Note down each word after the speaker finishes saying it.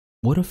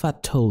What if I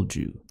told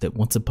you that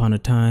once upon a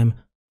time,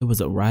 there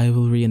was a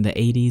rivalry in the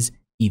 80s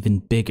even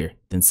bigger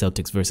than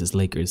Celtics versus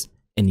Lakers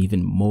and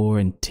even more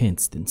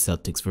intense than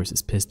Celtics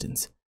versus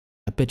Pistons?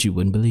 I bet you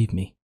wouldn't believe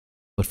me.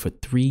 But for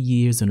 3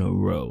 years in a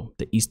row,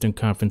 the Eastern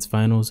Conference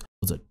Finals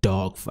was a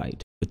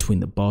dogfight between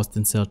the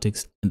Boston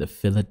Celtics and the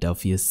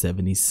Philadelphia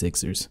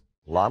 76ers.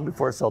 Long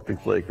before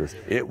Celtics Lakers,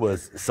 it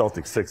was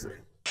Celtics Sixers.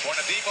 One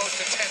of the most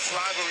intense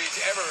rivalries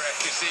ever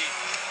as you see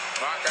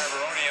Mark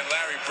Ivoroni and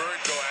Larry Bird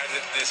go at it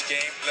in this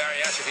game.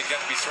 Larry asked if he's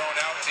going to be thrown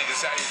out, and he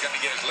decided he was going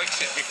to get his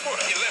licks in before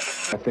he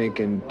left. I think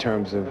in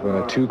terms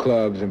of two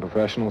clubs in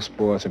professional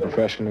sports and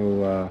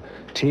professional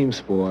team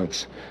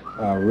sports,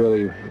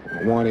 really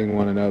wanting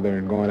one another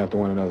and going after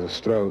one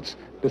another's throats,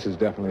 this is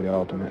definitely the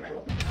ultimate.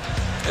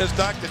 There's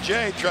Dr.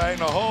 J trying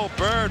to hold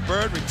Bird.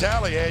 Bird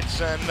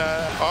retaliates, and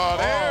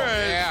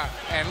Yeah,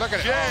 and look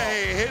at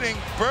Jay hitting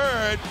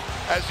Bird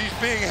as he's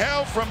being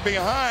held from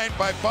behind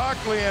by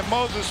Barkley and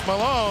Moses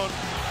Malone.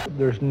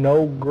 There's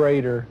no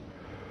greater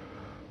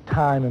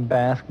time in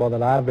basketball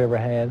that I've ever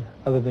had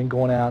other than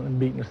going out and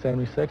beating the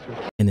 76ers.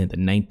 And in the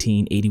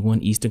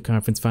 1981 Eastern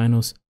Conference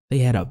Finals, they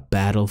had a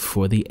battle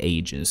for the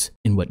ages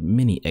in what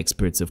many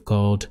experts have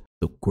called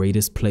the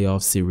greatest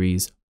playoff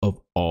series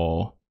of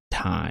all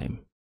time.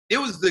 It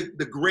was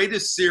the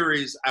greatest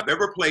series I've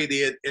ever played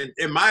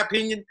in my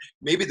opinion,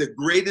 maybe the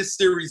greatest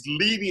series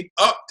leading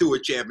up to a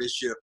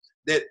championship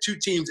that two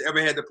teams ever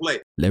had to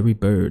play. Larry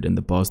Bird and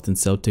the Boston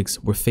Celtics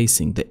were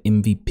facing the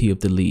MVP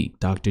of the league,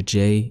 Dr.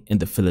 J, and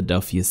the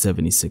Philadelphia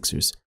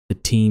 76ers, the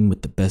team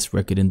with the best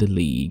record in the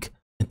league.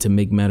 And to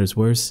make matters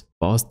worse,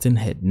 Boston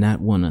had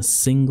not won a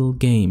single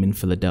game in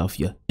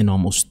Philadelphia in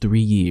almost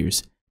 3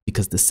 years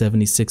because the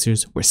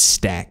 76ers were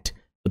stacked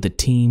with a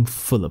team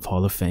full of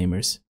Hall of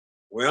Famers.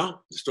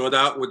 Well, start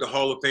out with the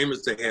Hall of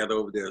Famers they had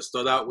over there.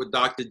 Start out with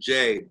Dr.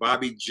 J,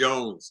 Bobby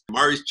Jones.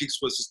 Maurice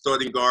Cheeks was the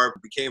starting guard,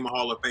 became a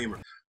Hall of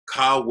Famer.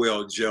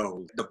 Caldwell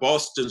Jones, the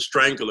Boston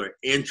Strangler,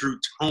 Andrew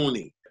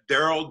Toney,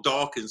 Darryl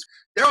Dawkins.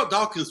 Darryl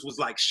Dawkins was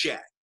like Shaq,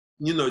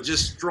 you know,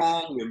 just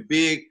strong and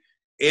big,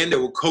 and they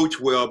were coached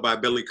well by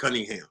Billy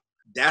Cunningham.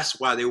 That's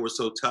why they were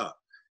so tough.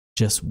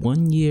 Just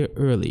 1 year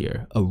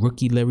earlier, a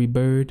rookie Larry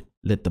Bird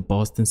led the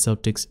Boston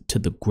Celtics to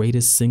the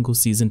greatest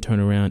single-season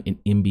turnaround in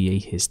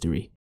NBA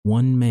history.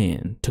 One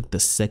man took the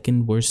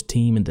second worst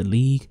team in the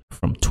league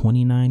from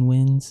 29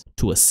 wins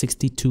to a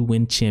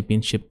 62-win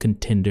championship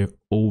contender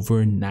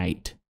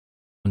overnight.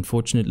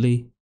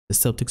 Unfortunately, the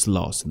Celtics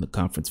lost in the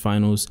conference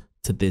finals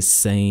to this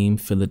same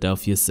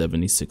Philadelphia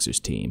 76ers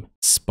team,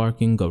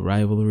 sparking a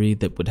rivalry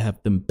that would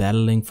have them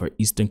battling for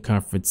Eastern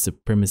Conference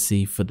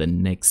supremacy for the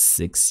next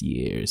 6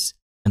 years.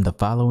 And the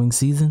following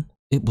season,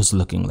 it was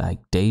looking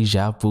like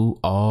deja vu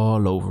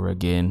all over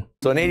again.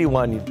 So in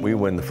 '81, we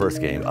win the first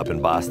game up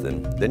in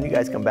Boston. Then you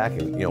guys come back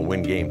and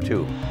win game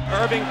 2.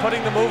 Irving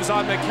putting the moves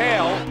on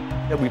McHale.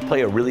 And we play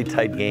a really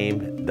tight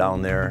game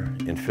down there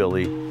in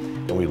Philly,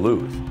 and we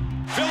lose.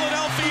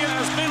 Philadelphia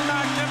has been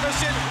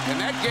magnificent, and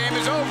that game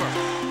is over.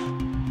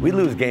 We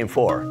lose game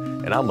 4,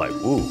 and I'm like,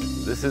 ooh,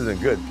 this isn't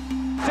good.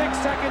 6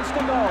 seconds to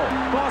go.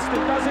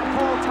 Boston doesn't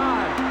call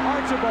time.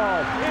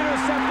 Archibald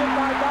intercepted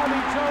by Bobby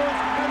Jones,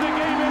 and the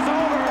game is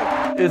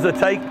over. It's a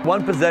tight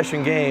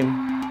one-possession game,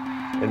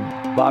 and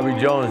Bobby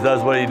Jones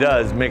does what he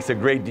does, makes a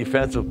great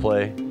defensive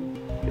play.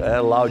 That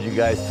allowed you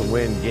guys to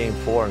win game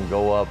 4 and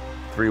go up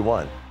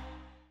 3-1.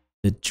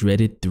 The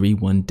dreaded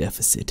 3-1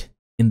 deficit.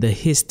 In the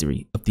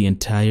history of the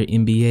entire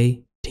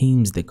NBA,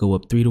 teams that go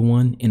up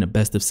 3-1 in a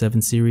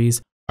best-of-7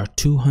 series are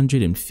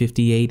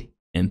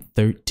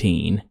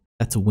 258-13.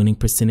 That's a winning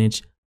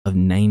percentage of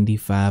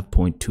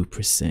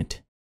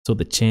 95.2%. So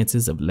the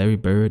chances of Larry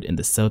Bird and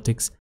the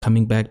Celtics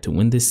coming back to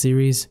win this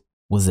series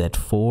was at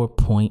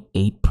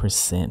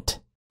 4.8%.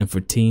 And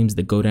for teams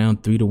that go down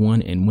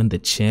 3-1 and win the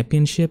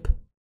championship,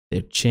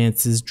 their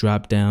chances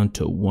drop down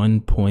to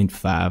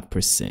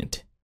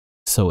 1.5%.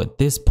 So at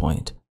this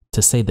point,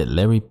 to say that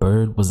Larry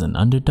Bird was an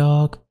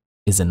underdog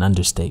is an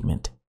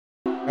understatement.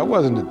 I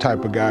wasn't the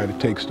type of guy to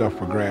take stuff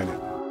for granted.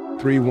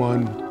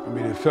 3-1, I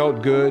mean, it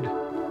felt good,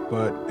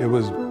 but it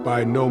was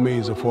by no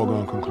means a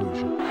foregone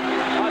conclusion.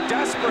 A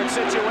desperate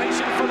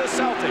situation for the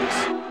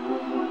Celtics.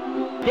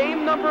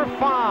 Game number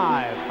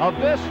 5 of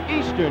this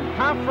Eastern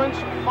Conference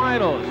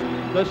Finals.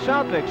 The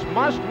Celtics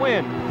must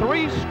win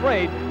 3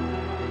 straight.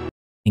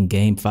 In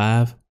Game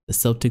 5, the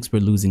Celtics were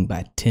losing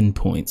by 10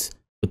 points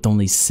with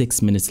only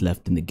 6 minutes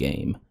left in the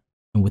game.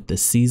 And with the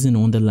season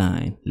on the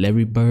line,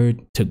 Larry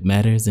Bird took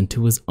matters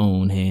into his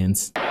own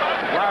hands.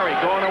 Larry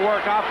going to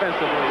work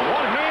offensively.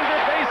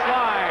 One-handed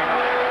baseline.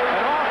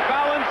 An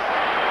off-balance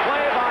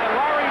play by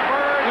Larry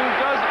Bird, who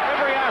does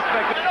every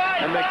aspect.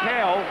 And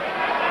McHale,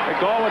 they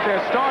go with their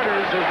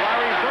starters as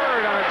Larry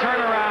Bird on a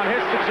turnaround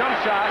hits the jump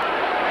shot.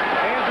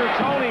 Andrew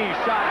Toney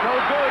shot, no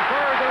good.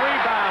 Bird the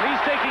rebound.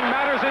 He's taking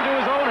matters into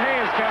his own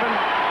hands, Kevin.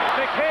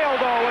 McHale,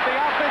 though, with the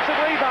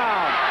offensive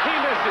rebound. He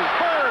misses.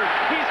 Bird,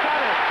 he's got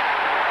it.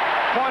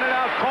 Pointed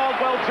out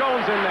Caldwell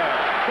Jones in there.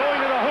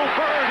 Going to the hoop.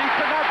 Bird, he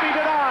could not be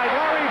denied.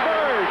 Larry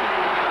Bird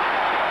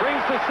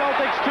brings the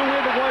Celtics to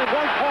win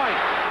one point.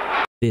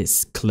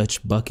 This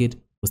clutch bucket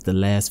was the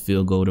last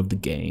field goal of the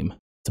game.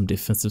 Some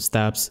defensive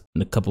stops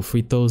and a couple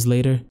free throws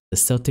later, the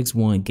Celtics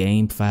won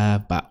Game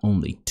 5 by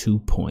only 2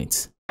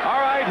 points.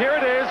 All right, here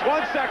it is.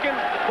 1 second.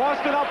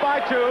 Boston up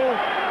by 2.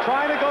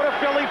 Trying to go to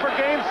Philly for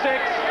Game 6.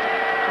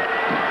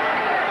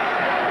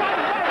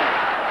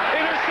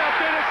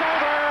 Intercepted. It's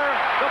over.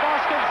 The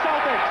Boston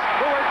Celtics,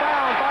 who are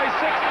down by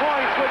 6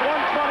 points with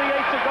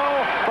 1:28 to go.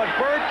 But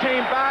Bird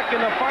came back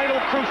in the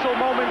final crucial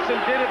moments and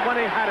did it when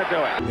he had to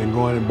do it. And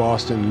going in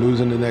Boston,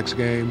 losing the next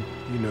game,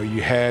 you know,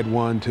 you had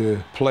one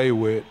to play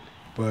with.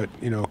 But,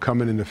 you know,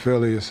 coming into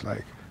Philly, it's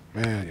like,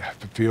 man, you have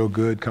to feel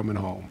good coming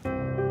home.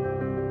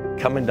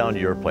 Coming down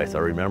to your place, I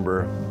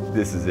remember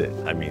this is it.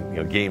 I mean,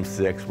 you know, Game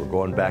 6, we're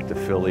going back to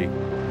Philly.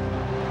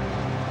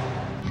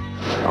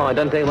 Oh, it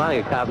doesn't take long to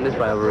get caught in this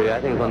rivalry.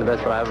 I think it's one of the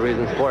best rivalries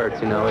in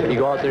sports. You know, you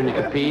go out there and you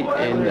compete,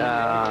 and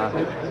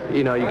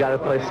you know, you got to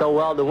play so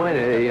well to win.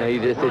 You know,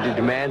 it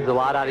demands a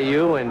lot out of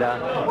you. And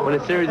when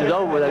the series is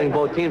over, I think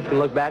both teams can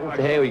look back and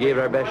say, hey, we gave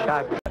it our best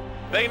shot.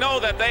 They know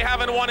that they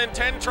haven't won in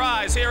 10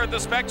 tries here at the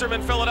Spectrum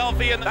in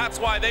Philadelphia, and that's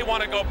why they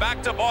want to go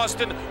back to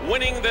Boston,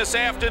 winning this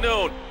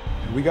afternoon.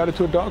 We got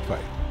into a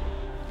dogfight.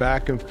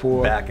 Back and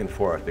forth. Back and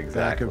forth,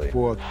 exactly. Back and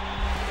forth.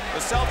 The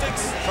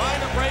Celtics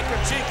trying to break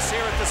their cheeks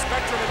here at the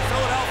Spectrum in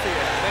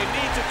Philadelphia. They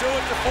need to do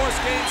it to force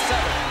Game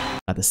 7.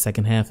 By the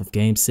second half of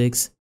Game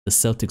 6, the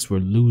Celtics were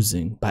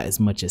losing by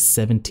as much as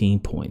 17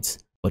 points.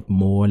 But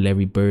more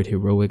Larry Bird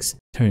heroics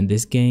turned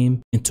this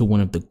game into one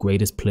of the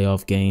greatest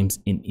playoff games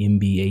in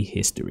NBA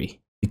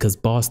history, because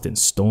Boston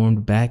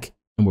stormed back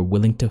and were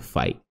willing to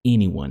fight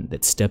anyone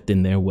that stepped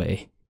in their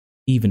way,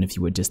 even if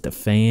you were just a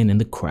fan in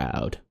the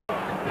crowd.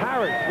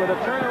 Harris with a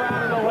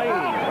turnaround in the lane.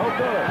 No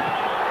good.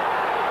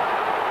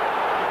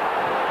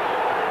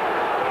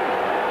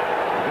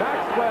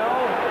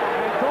 Maxwell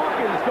and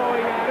Dawkins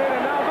going at it,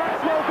 and now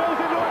Maxwell goes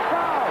into a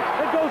crowd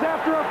and goes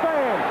after a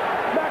fan.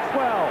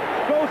 Maxwell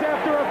goes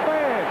after a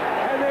fan,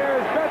 and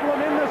there's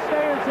bedlam in the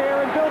stands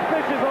here, and Bill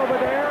Fish is over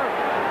there.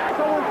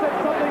 Someone said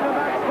something to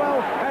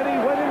Maxwell, and he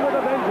went in with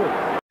a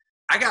vengeance.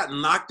 I got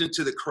knocked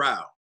into the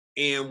crowd,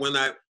 and when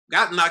I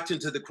got knocked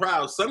into the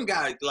crowd, some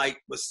guy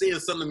was saying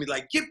something to me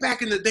like, get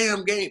back in the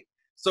damn game.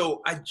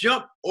 So I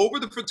jumped over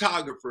the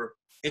photographer,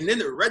 and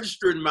then it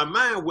registered in my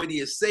mind what he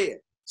had said.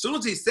 As soon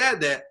as he said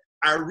that,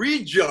 I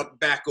re-jumped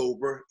back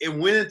over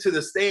and went into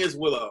the stands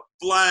with a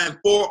flying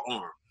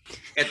forearm.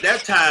 At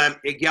that time,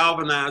 it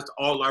galvanized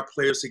all our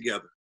players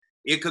together.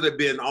 It could have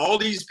been all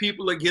these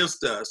people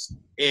against us,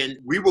 and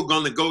we were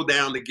going to go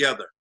down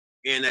together.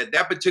 And at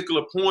that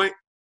particular point,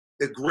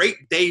 the great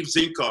Dave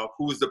Zinkoff,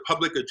 who was the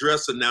public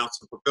address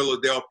announcer for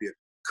Philadelphia,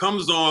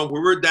 comes on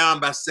when we're down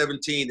by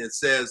 17 and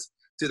says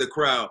to the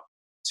crowd,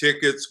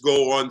 tickets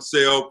go on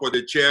sale for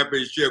the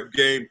championship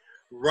game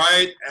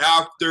right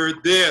after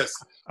this.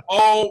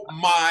 Oh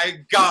my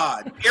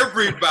God,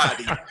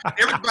 everybody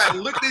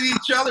looked at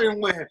each other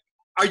and went,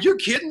 are you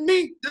kidding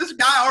me? This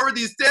guy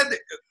already said that.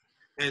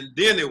 And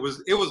then it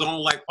was on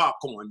like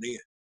popcorn then.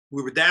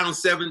 We were down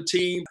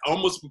 17,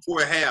 almost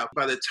before half.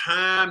 By the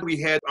time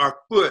we had our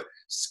foot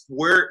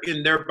square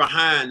in their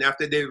behind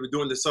after they were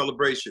doing the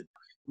celebration,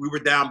 we were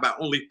down by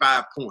only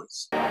 5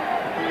 points. Tiny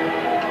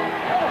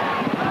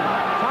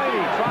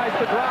tries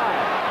to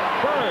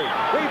drive. Bird,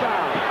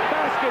 rebound,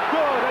 basket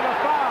good, and a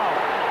foul.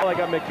 Like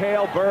a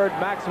McHale, Bird,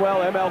 Maxwell,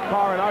 ML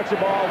Carr, and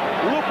Archibald.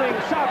 Looping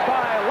shot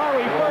by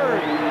Larry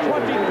Bird.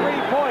 23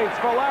 points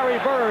for Larry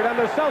Bird, and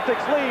the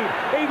Celtics lead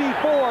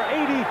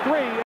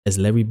 84-83. As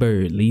Larry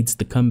Bird leads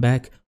the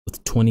comeback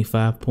with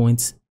 25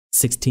 points,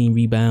 16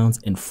 rebounds,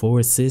 and 4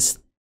 assists,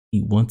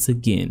 he once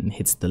again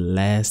hits the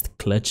last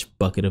clutch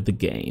bucket of the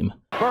game.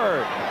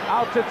 Bird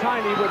out to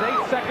Tiny with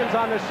 8 seconds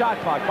on the shot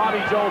clock. Bobby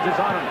Jones is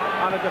on him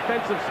on a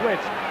defensive switch.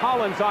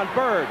 Hollins on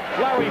Bird.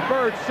 Larry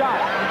Bird shot.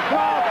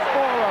 Drops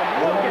for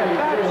him. Look at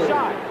that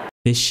shot.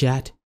 This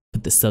shot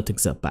put the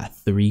Celtics up by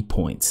 3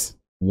 points.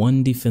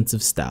 One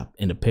defensive stop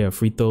and a pair of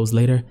free throws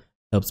later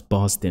helps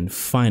Boston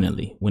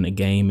finally win a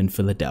game in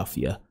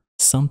Philadelphia,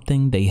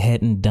 something they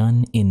hadn't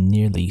done in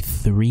nearly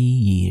 3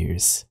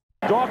 years.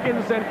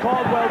 Dawkins and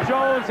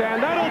Caldwell-Jones,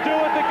 and that'll do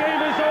it. The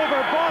game is over.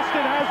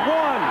 Boston has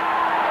won.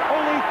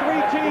 Only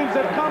 3 teams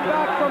have come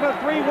back from a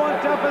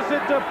 3-1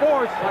 deficit to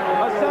force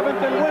a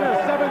 7th and win a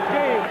 7th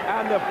game.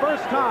 And the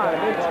first time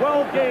in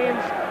 12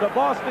 games, the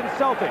Boston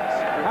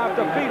Celtics have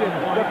defeated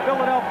the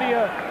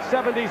Philadelphia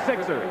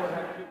 76ers.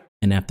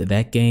 And after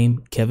that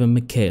game, Kevin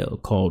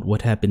McHale called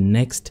what happened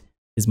next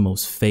his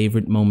most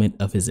favorite moment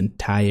of his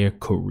entire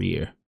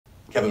career.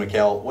 Kevin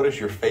McHale, what is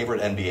your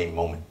favorite NBA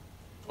moment?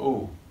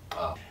 Ooh.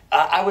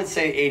 I would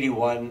say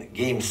 81,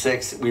 Game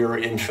 6. We were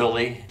in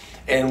Philly,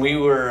 and we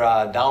were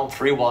down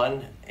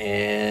 3-1,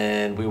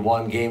 and we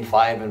won Game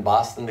 5 in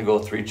Boston to go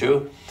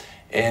 3-2.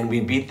 And we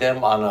beat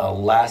them on a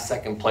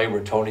last-second play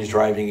where Tony's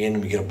driving in,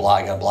 and we get a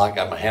block,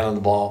 got my hand on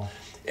the ball,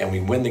 and we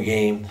win the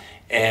game.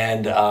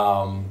 And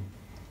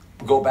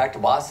go back to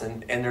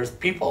Boston, and there's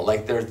people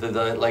like there's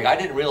like I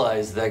didn't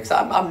realize that, because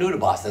I'm new to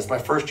Boston. It's my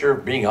first year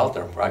being out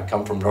there. I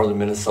come from northern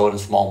Minnesota,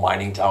 small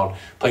mining town,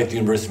 played at the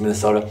University of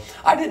Minnesota.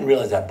 I didn't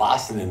realize that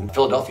Boston and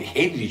Philadelphia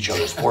hated each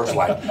other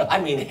sports-wise. I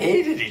mean,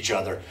 hated each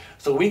other.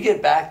 So we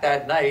get back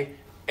that night,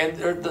 and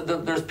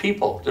there's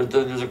people.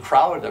 There's a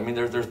crowd. I mean,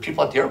 there's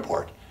people at the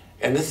airport.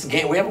 And this is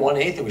game. We haven't won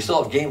anything. We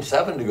still have Game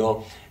 7 to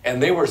go.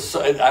 And they were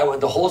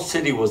the whole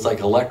city was like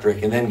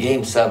electric. And then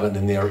Game 7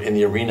 in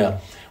the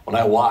arena, when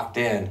I walked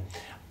in,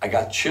 I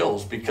got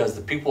chills because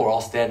the people were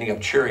all standing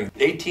up cheering.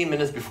 18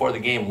 minutes before the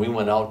game, we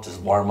went out to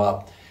warm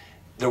up.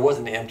 There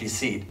wasn't an empty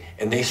seat,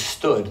 and they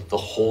stood the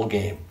whole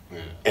game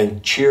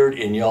and cheered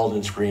and yelled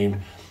and screamed.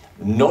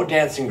 No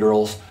dancing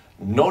girls.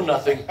 No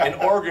nothing, and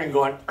Oregon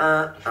going,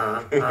 and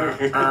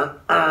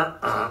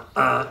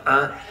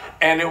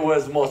it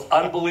was the most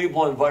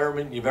unbelievable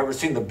environment you've ever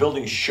seen. The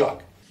building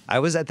shook. I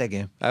was at that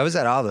game. I was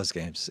at all those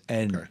games.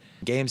 And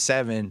Game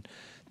 7,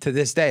 to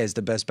this day, is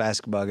the best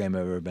basketball game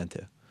I've ever been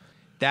to.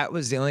 That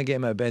was the only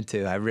game I've been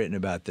to, I've written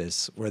about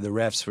this, where the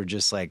refs were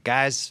just like,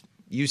 guys,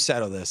 you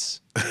settle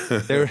this.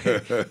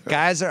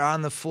 Guys are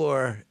on the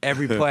floor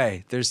every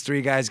play. There's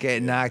 3 guys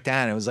getting knocked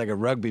down. It was like a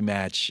rugby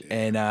match.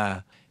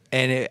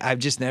 And I've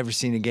just never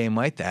seen a game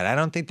like that. I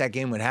don't think that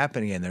game would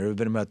happen again. There would have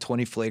been about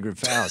 20 flagrant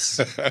fouls.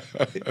 The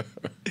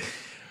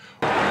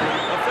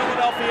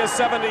Philadelphia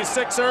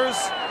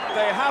 76ers,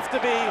 they have to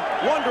be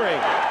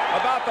wondering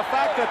about the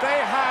fact that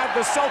they had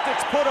the Celtics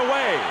put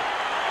away.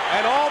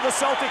 And all the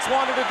Celtics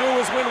wanted to do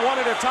was win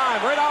one at a time.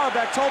 Red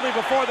Auerbach told me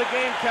before the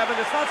game, Kevin,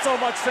 it's not so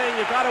much saying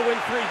you got to win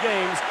 3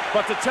 games,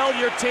 but to tell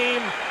your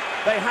team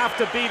they have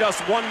to beat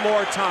us one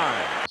more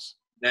time.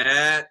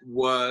 That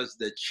was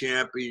the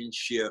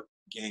championship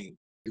game.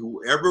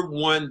 Whoever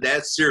won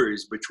that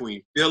series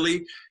between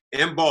Philly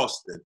and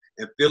Boston,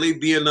 and Philly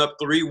being up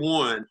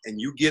 3-1 and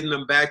you getting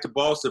them back to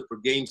Boston for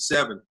Game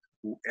 7,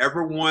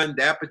 whoever won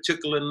that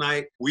particular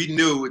night, we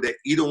knew that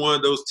either one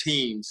of those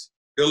teams,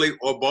 Philly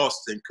or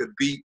Boston, could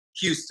beat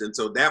Houston.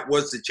 So that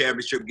was the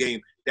championship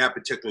game that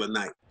particular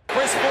night.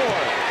 Chris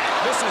Ford,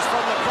 this is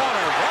from the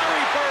corner.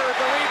 Larry Bird,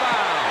 the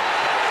rebound.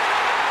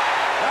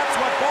 That's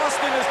what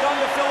Boston has done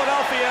to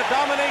Philadelphia,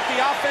 dominate the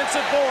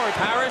offensive board.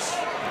 Parrish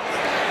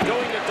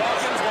doing to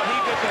Dawkins what he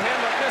did to him,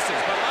 but misses.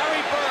 But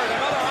Larry Bird,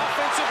 another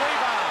offensive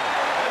rebound.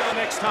 And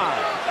the next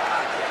time.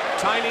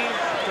 Tiny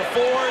to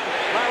Ford.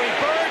 Larry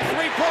Bird,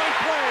 3-point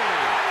play.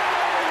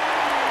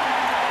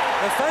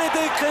 If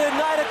anything could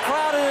ignite a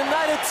crowd and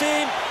ignite a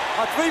team,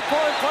 a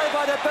 3-point play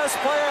by their best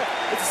player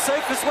is the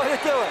safest way to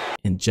do it.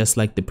 And just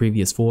like the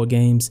previous 4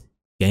 games,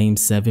 Game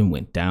 7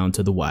 went down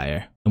to the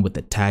wire. And with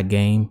the tie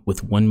game,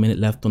 with 1 minute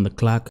left on the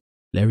clock,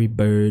 Larry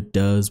Bird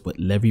does what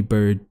Larry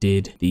Bird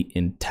did the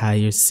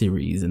entire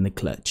series in the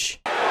clutch.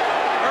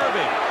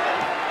 Irving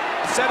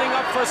setting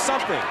up for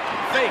something.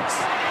 Fakes.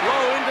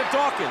 Low into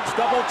Dawkins.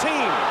 Double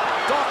team.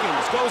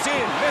 Dawkins goes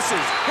in.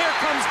 Misses. Here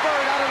comes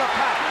Bird out of the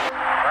pack.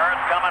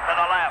 Bird's coming to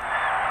the left.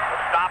 The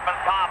stop and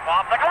pop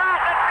off the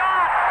glass. It's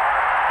gone.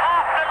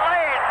 Boston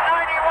leads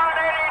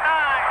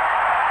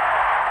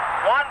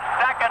 91-89. 1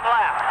 second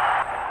left.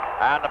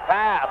 And the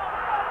pass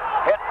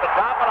hits the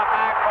top of the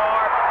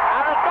backboard.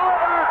 And it's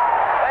over.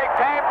 They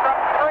came from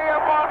 3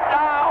 of 1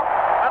 down,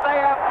 and they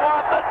have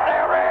won the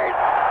series.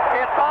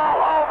 It's all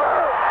over.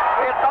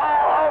 It's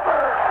all over.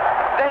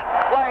 This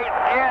place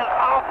is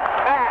a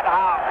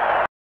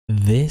madhouse.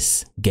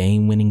 This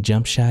game-winning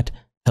jump shot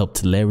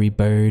helped Larry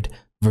Bird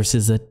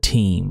versus a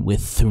team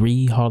with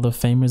 3 Hall of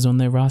Famers on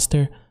their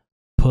roster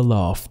pull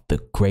off the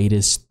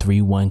greatest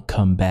 3-1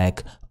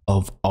 comeback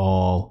of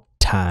all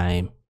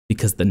time.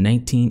 Because the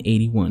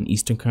 1981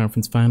 Eastern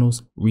Conference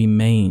Finals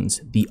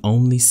remains the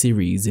only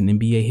series in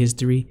NBA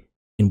history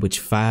in which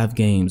 5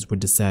 games were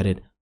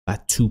decided by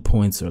 2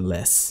 points or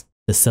less.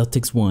 The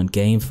Celtics won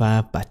Game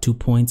 5 by 2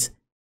 points,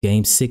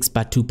 Game 6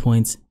 by 2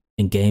 points,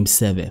 and Game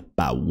 7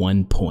 by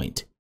 1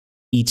 point.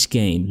 Each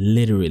game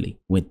literally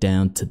went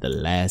down to the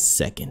last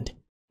second.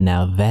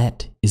 Now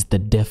that is the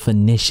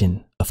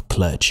definition of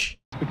clutch.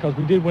 Because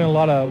we did win a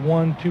lot of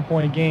 1-2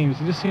 point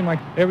games. It just seemed like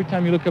every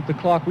time you look up the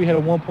clock, we had a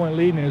 1 point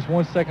lead and there's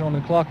 1 second on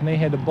the clock and they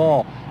had the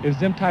ball. It was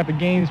them type of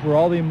games where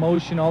all the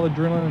emotion, all the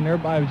adrenaline, and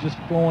everybody was just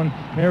flowing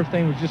and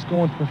everything was just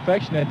going to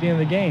perfection at the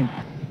end of the game.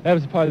 That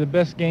was probably the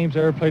best games I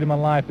ever played in my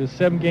life. It was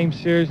a 7-game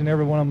series and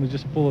every one of them was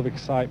just full of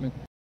excitement.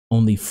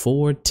 Only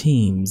 4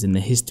 teams in the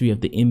history of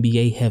the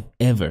NBA have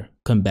ever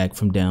come back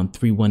from down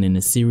 3-1 in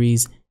a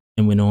series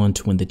and went on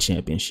to win the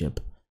championship.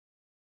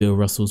 Bill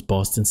Russell's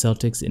Boston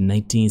Celtics in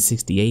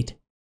 1968,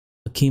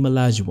 Hakeem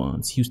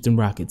Olajuwon's Houston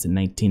Rockets in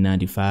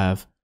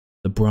 1995,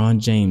 LeBron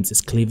James's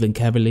Cleveland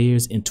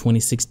Cavaliers in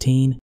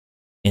 2016,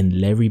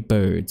 and Larry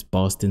Bird's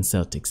Boston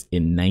Celtics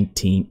in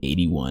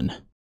 1981.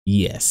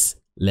 Yes,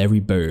 Larry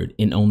Bird,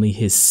 in only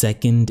his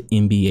 2nd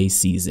NBA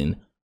season,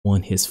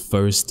 won his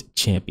first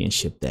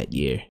championship that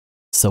year.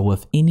 So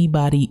if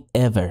anybody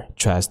ever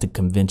tries to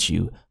convince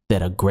you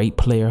that a great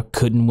player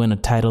couldn't win a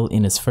title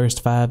in his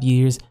first 5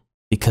 years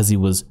because he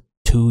was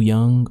too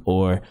young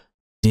or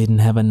didn't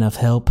have enough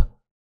help,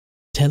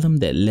 Tell him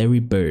that Larry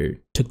Bird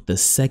took the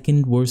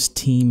second worst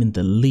team in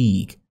the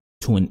league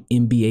to an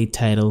NBA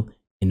title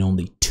in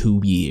only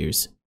 2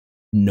 years.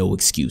 No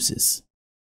excuses.